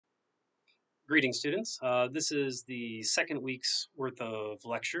Greetings, students. This is the second week's worth of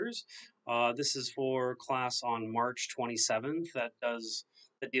lectures. This is for class on March 27th that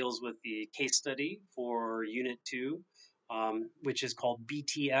deals with the case study for Unit 2, which is called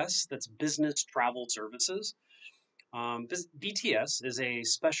BTS, that's Business Travel Services. BTS is a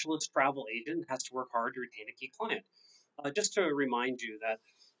specialist travel agent, has to work hard to retain a key client. Just to remind you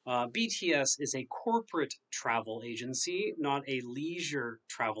that BTS is a corporate travel agency, not a leisure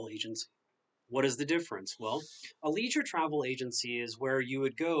travel agency. What is the difference? Well, a leisure travel agency is where you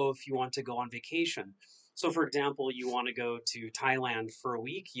would go if you want to go on vacation. So, for example, you want to go to Thailand for a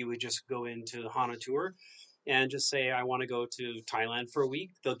week, you would just go into Hana Tour and just say, I want to go to Thailand for a week.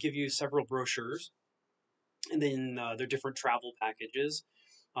 They'll give you several brochures and then their different travel packages,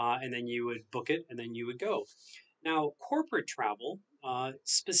 and then you would book it and then you would go. Now, corporate travel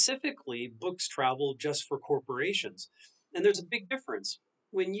specifically books travel just for corporations. And there's a big difference.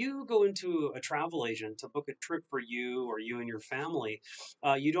 When you go into a travel agent to book a trip for you or you and your family,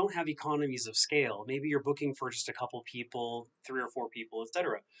 you don't have economies of scale. Maybe you're booking for just a couple people, 3 or 4 people,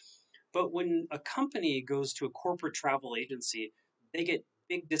 etc. But when a company goes to a corporate travel agency, they get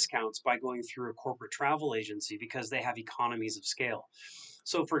big discounts by going through a corporate travel agency because they have economies of scale.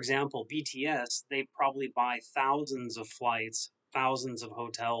 So, for example, BTS, they probably buy thousands of flights, thousands of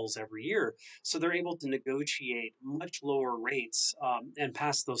hotels every year. So they're able to negotiate much lower rates and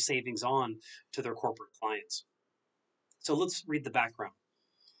pass those savings on to their corporate clients. So let's read the background.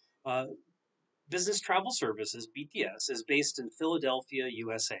 Uh, Business Travel Services, BTS, is based in Philadelphia,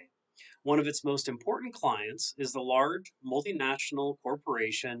 USA. One of its most important clients is the large multinational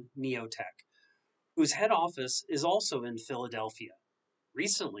corporation Neotech, whose head office is also in Philadelphia.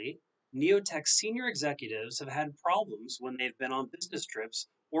 Recently, Neotech's senior executives have had problems when they've been on business trips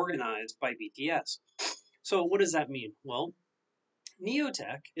organized by BTS. So, what does that mean? Well,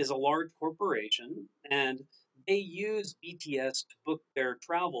 Neotech is a large corporation and they use BTS to book their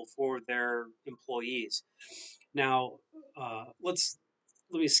travel for their employees. Now, let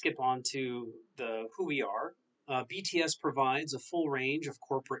me skip on to the who we are. BTS provides a full range of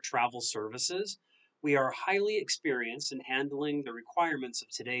corporate travel services. We are highly experienced in handling the requirements of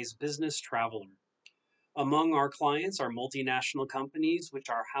today's business traveler. Among our clients are multinational companies, which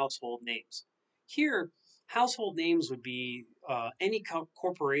are household names. Here, household names would be any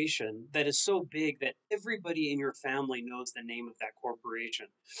corporation that is so big that everybody in your family knows the name of that corporation,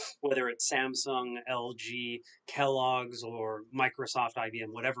 whether it's Samsung, LG, Kellogg's, or Microsoft,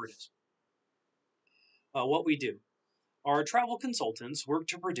 IBM, whatever it is. What we do. Our travel consultants work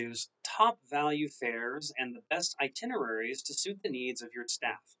to produce top value fares and the best itineraries to suit the needs of your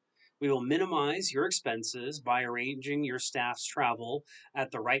staff. We will minimize your expenses by arranging your staff's travel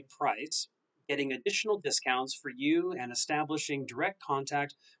at the right price, getting additional discounts for you, and establishing direct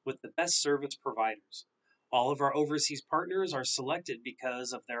contact with the best service providers. All of our overseas partners are selected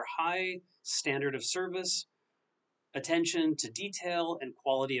because of their high standard of service, attention to detail, and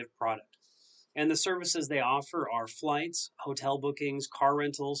quality of product. And the services they offer are flights, hotel bookings, car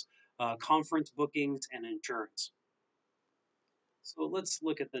rentals, conference bookings, and insurance. So let's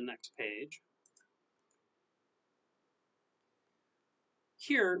look at the next page.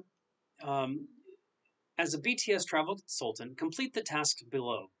 Here, as a BTS travel consultant, complete the tasks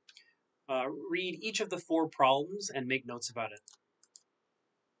below. Read each of the 4 problems and make notes about it.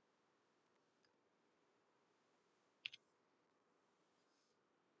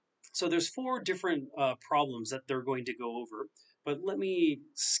 So there's 4 different problems that they're going to go over, but let me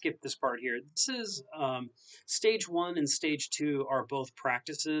skip this part here. This is stage 1 and stage 2 are both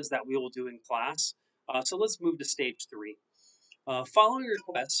practices that we will do in class. So let's move to stage 3. Following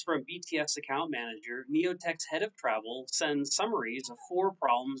requests from BTS account manager, Neotech's head of travel sends summaries of 4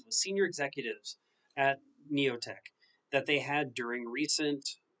 problems with senior executives at Neotech that they had during recent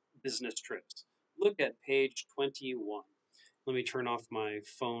business trips. Look at page 21. Let me turn off my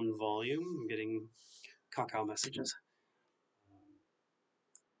phone volume. I'm getting cacao messages.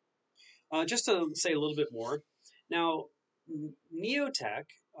 Just to say a little bit more. Now, Neotech,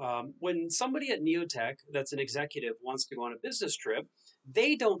 when somebody at Neotech that's an executive wants to go on a business trip,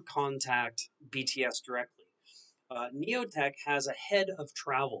 they don't contact BTS directly. Neotech has a head of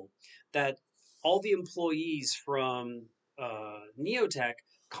travel that all the employees from Neotech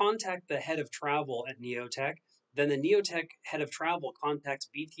contact the head of travel at Neotech. Then the Neotech head of travel contacts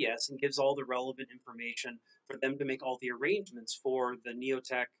BTS and gives all the relevant information for them to make all the arrangements for the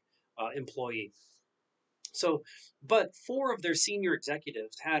Neotech employee. So, but 4 of their senior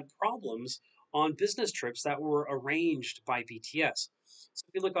executives had problems on business trips that were arranged by BTS. So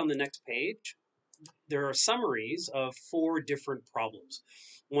if you look on the next page, there are summaries of 4 different problems.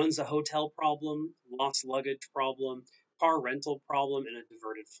 One's a hotel problem, lost luggage problem, car rental problem, and a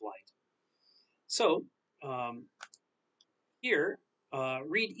diverted flight. So um, here,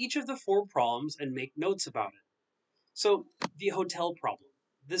 read each of the 4 problems and make notes about it. So the hotel problem.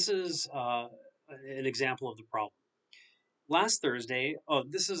 This is an example of the problem. Last Thursday, oh,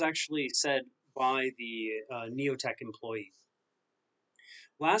 this is actually said by the Neotech employee.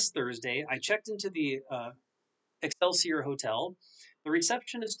 Last Thursday, I checked into the Excelsior Hotel. The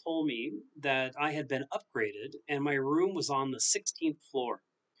receptionist told me that I had been upgraded and my room was on the 16th floor.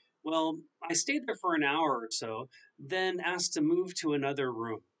 Well, I stayed there for an hour or so, then asked to move to another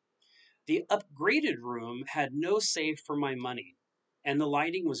room. The upgraded room had no safe for my money, and the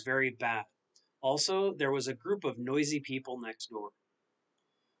lighting was very bad. Also, there was a group of noisy people next door.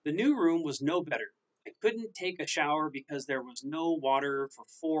 The new room was no better. I couldn't take a shower because there was no water for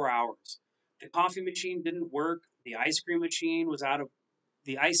 4 hours. The coffee machine didn't work, the ice machine was out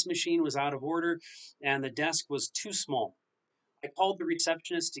of order, and the desk was too small. I called the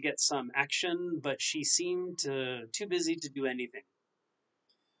receptionist to get some action, but she seemed too busy to do anything.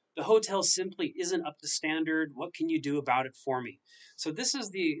 The hotel simply isn't up to standard. What can you do about it for me? So this is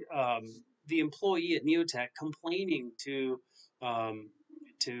the employee at Neotech complaining um,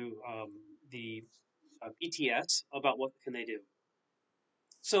 to the BTS about what can they do.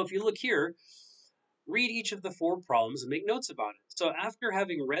 So if you look here, read each of the 4 problems and make notes about it. So after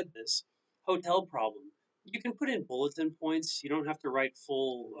having read this hotel problem, you can put in bulletin points. You don't have to write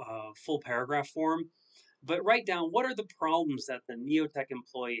full paragraph form, but write down what are the problems that the Neotech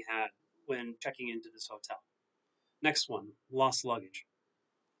employee had when checking into this hotel. Next one, lost luggage.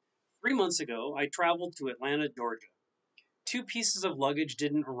 3 months ago, I traveled to Atlanta, Georgia. 2 pieces of luggage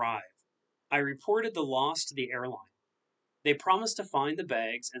didn't arrive. I reported the loss to the airline. They promised to find the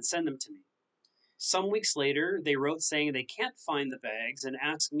bags and send them to me. Some weeks later, they wrote saying they can't find the bags and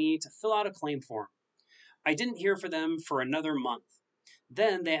asked me to fill out a claim form. I didn't hear from them for another month.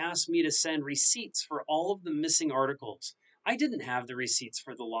 Then they asked me to send receipts for all of the missing articles. I didn't have the receipts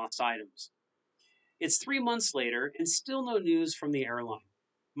for the lost items. It's 3 months later and still no news from the airline.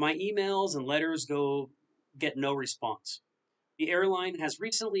 My emails and letters get no response. The airline has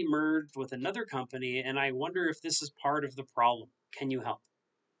recently merged with another company, and I wonder if this is part of the problem. Can you help?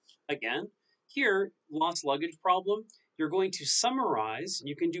 Again, here, lost luggage problem, you're going to summarize,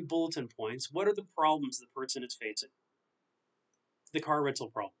 you can do bulletin points. What are the problems the person is facing? The car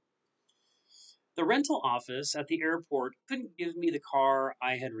rental problem. The rental office at the airport couldn't give me the car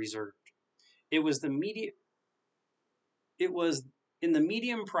I had reserved. It was the media it was in the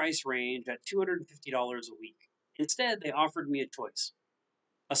medium price range at $250 a week. Instead, they offered me a choice.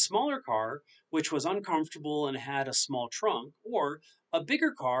 A smaller car, which was uncomfortable and had a small trunk, or a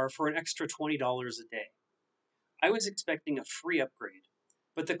bigger car for an extra $20 a day. I was expecting a free upgrade,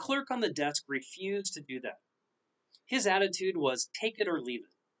 but the clerk on the desk refused to do that. His attitude was take it or leave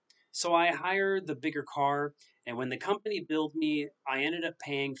it. So I hired the bigger car, and when the company billed me, I ended up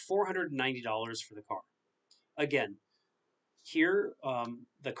paying $490 for the car. Again, here,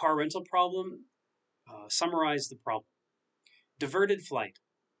 the car rental problem, summarize the problem. Diverted flight.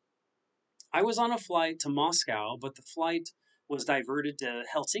 I was on a flight to Moscow, but the flight was diverted to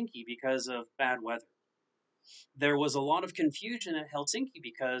Helsinki because of bad weather. There was a lot of confusion at Helsinki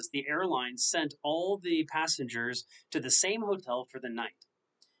because the airline sent all the passengers to the same hotel for the night.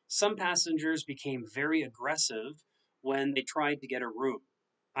 Some passengers became very aggressive when they tried to get a room.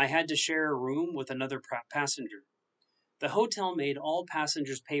 I had to share a room with another passenger. The hotel made all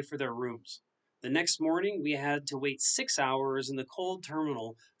passengers pay for their rooms. The next morning, we had to wait 6 hours in the cold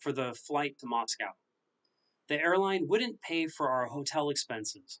terminal for the flight to Moscow. The airline wouldn't pay for our hotel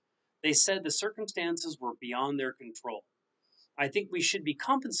expenses. They said the circumstances were beyond their control. I think we should be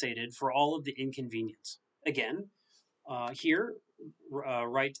compensated for all of the inconvenience. Again, here,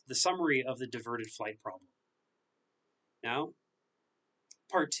 write the summary of the diverted flight problem. Now,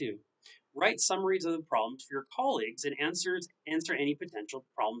 part 2. Write summaries of the problems for your colleagues and answer any potential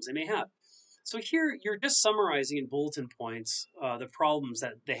problems they may have. So here, you're just summarizing in bulletin points the problems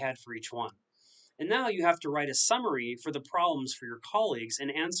that they had for each one. And now you have to write a summary for the problems for your colleagues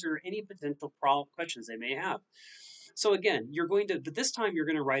and answer any potential questions they may have. So again, but this time you're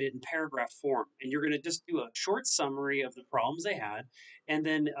going to write it in paragraph form, and you're going to just do a short summary of the problems they had, and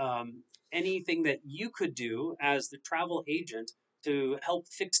then anything that you could do as the travel agent to help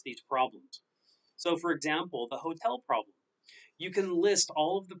fix these problems. So for example, the hotel problem. You can list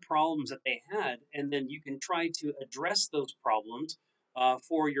all of the problems that they had, and then you can try to address those problems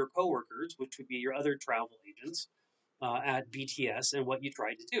for your coworkers, which would be your other travel agents at BTS, and what you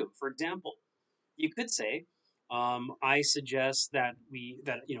tried to do. For example, You could say, I suggest that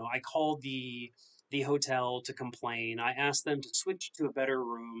I called the hotel to complain. I asked them to switch to a better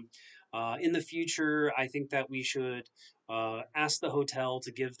room. In the future, I think that we should ask the hotel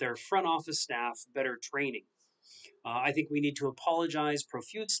to give their front office staff better training. I think we need to apologize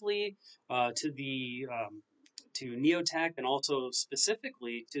profusely to the to Neotech, and also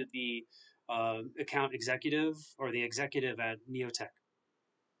specifically to the account executive or the executive at Neotech.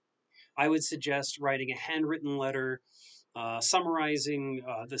 I would suggest writing a handwritten letter summarizing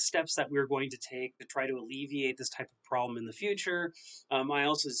the steps that we're going to take to try to alleviate this type of problem in the future. I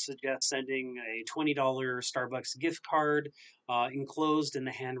also suggest sending a $20 Starbucks gift card enclosed in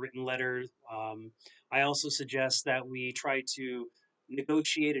the handwritten letter. I also suggest that we try to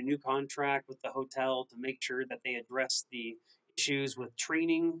negotiate a new contract with the hotel to make sure that they address the issues with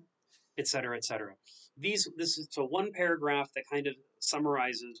training, et cetera, et cetera. This is so one paragraph that kind of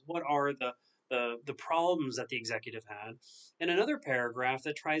summarizes what are the problems that the executive had, and another paragraph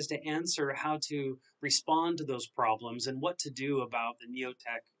that tries to answer how to respond to those problems and what to do about the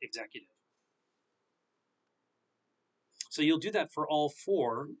Neotech executive. So you'll do that for all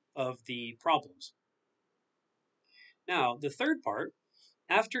four of the problems. Now, the third part,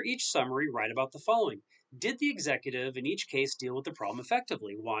 after each summary, write about the following. Did the executive in each case deal with the problem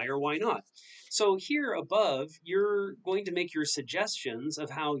effectively? Why or why not? So here above, you're going to make your suggestions of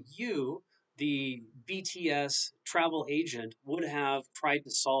how you, the BTS travel agent, would have tried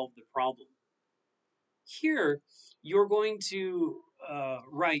to solve the problem. Here, you're going to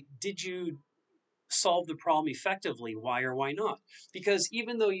write, did you solve the problem effectively? Why or why not? Because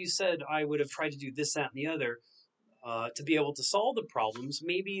even though you said I would have tried to do this, that, and the other, to be able to solve the problems,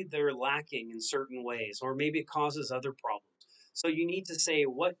 maybe they're lacking in certain ways, or maybe it causes other problems. So you need to say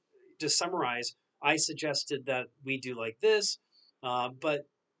to summarize, I suggested that we do like this, but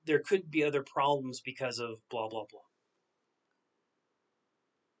there could be other problems because of blah, blah, blah.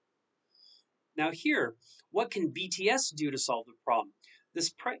 Now here, what can BTS do to solve the problem?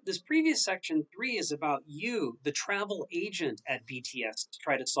 This previous section 3 is about you, the travel agent at BTS, to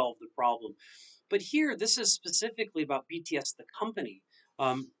try to solve the problem. But here, this is specifically about BTS, the company.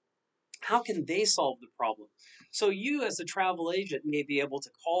 How can they solve the problem? So you, as a travel agent, may be able to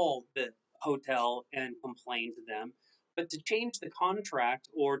call the hotel and complain to them. But to change the contract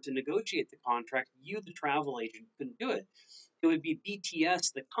or to negotiate the contract, you, the travel agent, couldn't do it. It would be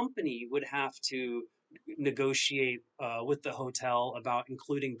BTS, the company, would have to negotiate with the hotel about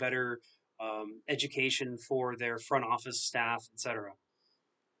including better education for their front office staff, etc.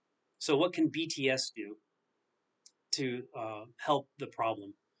 So, what can BTS do to help the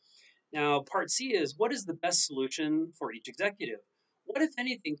problem? Now, part C is, what is the best solution for each executive? What, if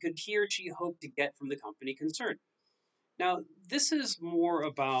anything, could he or she hope to get from the company concerned? Now, this is more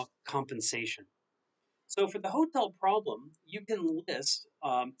about compensation. So for the hotel problem, you can list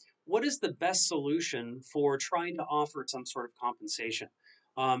what is the best solution for trying to offer some sort of compensation.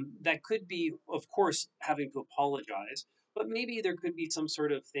 That could be, of course, having to apologize, but maybe there could be some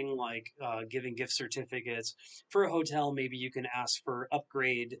sort of thing like giving gift certificates. For a hotel, maybe you can ask for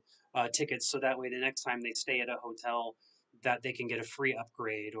upgrade tickets so that way the next time they stay at a hotel, that they can get a free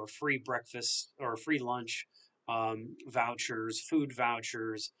upgrade or free breakfast or free lunch vouchers, food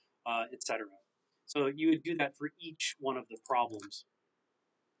vouchers, etc. So you would do that for each one of the problems.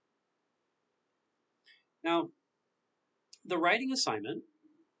 Now, the writing assignment,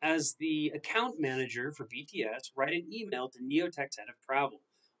 as the account manager for BTS, write an email to Neotech's head of travel,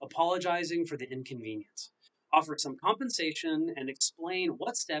 apologizing for the inconvenience. Offer some compensation and explain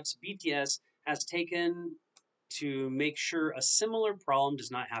what steps BTS has taken to make sure a similar problem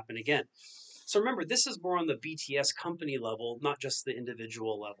does not happen again. So remember, this is more on the BTS company level, not just the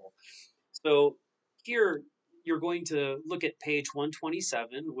individual level. So here you're going to look at page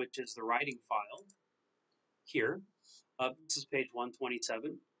 127, which is the writing file here. This is page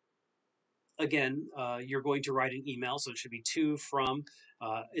 127. Again, you're going to write an email, so it should be to, from.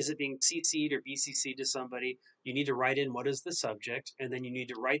 Is it being CC'd or BCC'd to somebody? You need to write in what is the subject, and then you need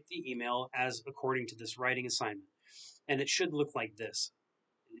to write the email as according to this writing assignment. And it should look like this: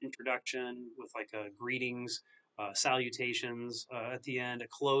 an introduction with like a greetings, salutations at the end, a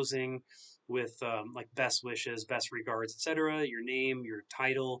closing with like best wishes, best regards, etc. Your name, your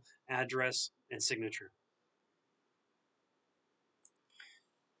title, address, and signature.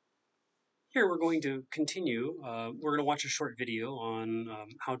 Here we're going to continue. We're going to watch a short video on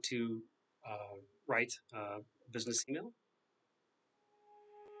how to write a business email.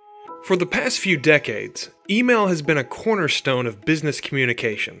 For the past few decades, email has been a cornerstone of business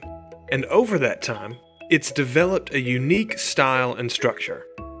communication, and over that time, it's developed a unique style and structure.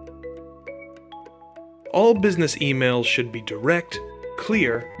 All business emails should be direct,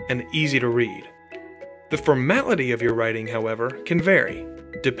 clear, and easy to read. The formality of your writing, however, can vary,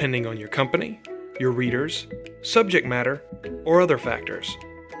 depending on your company, your readers, subject matter, or other factors.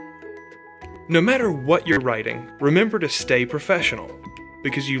 No matter what you're writing, remember to stay professional,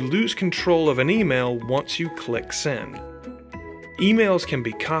 because you lose control of an email once you click send. Emails can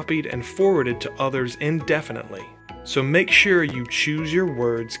be copied and forwarded to others indefinitely, so make sure you choose your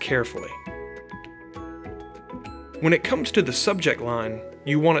words carefully. When it comes to the subject line,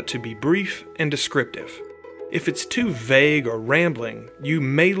 you want it to be brief and descriptive. If it's too vague or rambling, you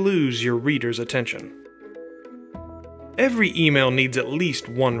may lose your reader's attention. Every email needs at least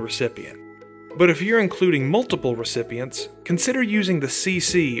one recipient, but if you're including multiple recipients, consider using the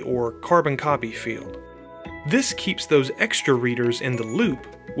CC or carbon copy field. This keeps those extra readers in the loop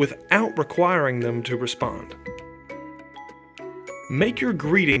without requiring them to respond. Make your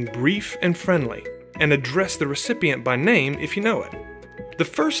greeting brief and friendly, and address the recipient by name if you know it. The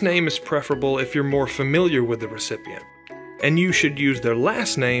first name is preferable if you're more familiar with the recipient, and you should use their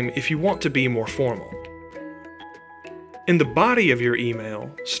last name if you want to be more formal. In the body of your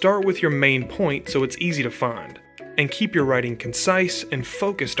email, start with your main point so it's easy to find, and keep your writing concise and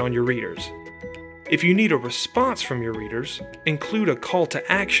focused on your readers. If you need a response from your readers, include a call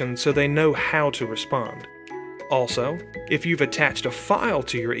to action so they know how to respond. Also, if you've attached a file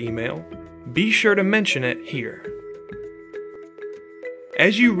to your email, be sure to mention it here.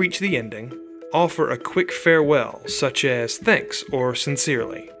 As you reach the ending, offer a quick farewell, such as thanks or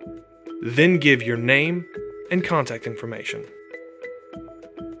sincerely. Then give your name and contact information.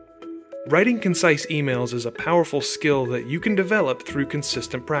 Writing concise emails is a powerful skill that you can develop through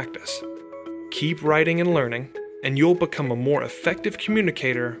consistent practice. Keep writing and learning, and you'll become a more effective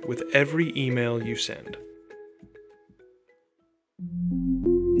communicator with every email you send.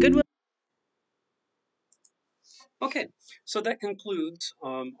 Good. Okay, so that concludes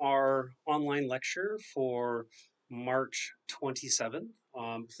our online lecture for March 27th.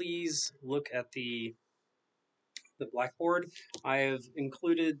 Please look at the Blackboard. I have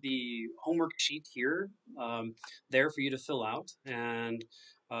included the homework sheet here, there for you to fill out, and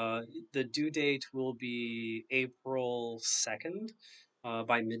the due date will be April 2nd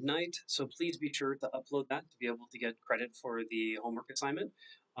by midnight. So please be sure to upload that to be able to get credit for the homework assignment.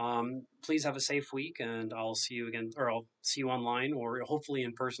 Please have a safe week, and I'll see you again, or I'll see you online or hopefully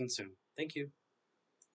in person soon. Thank you.